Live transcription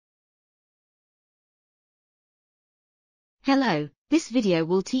Hello, this video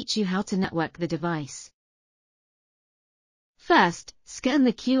will teach you how to network the device. First, scan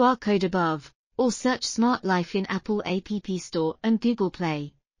the QR code above, or search Smart Life in Apple App Store and Google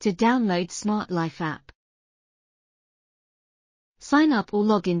Play to download Smart Life app. Sign up or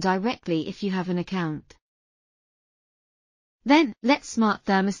log in directly if you have an account. Then, let Smart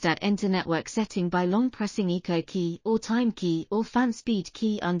Thermostat enter network setting by long pressing Eco key or Time key or Fan Speed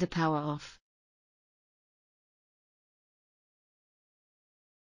key under Power Off.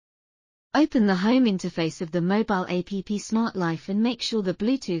 Open the home interface of the mobile app Smart Life and make sure the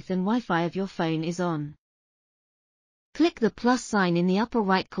Bluetooth and Wi-Fi of your phone is on. Click the plus sign in the upper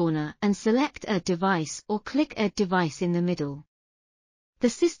right corner and select Add Device or click Add Device in the middle. The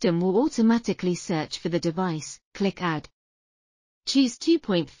system will automatically search for the device, click Add. Choose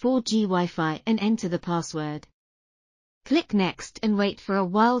 2.4G Wi-Fi and enter the password. Click Next and wait for a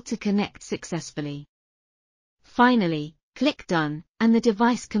while to connect successfully. Finally, click Done, and the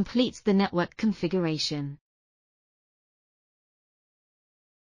device completes the network configuration.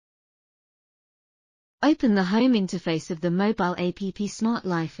 Open the home interface of the mobile app Smart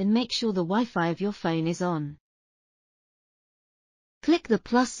Life and make sure the Wi-Fi of your phone is on. Click the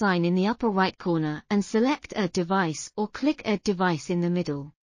plus sign in the upper right corner and select Add Device or click Add Device in the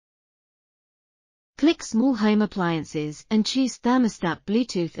middle. Click Small Home Appliances and choose Thermostat,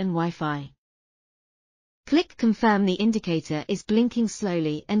 Bluetooth and Wi-Fi. Click Confirm, the indicator is blinking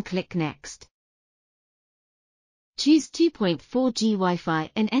slowly, and click Next. Choose 2.4G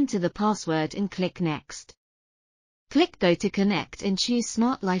Wi-Fi and enter the password and click Next. Click Go to connect and choose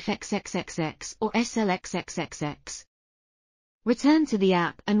Smart Life XXXX or SLXXXX. Return to the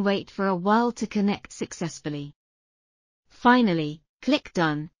app and wait for a while to connect successfully. Finally, click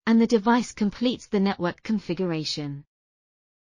Done, and the device completes the network configuration.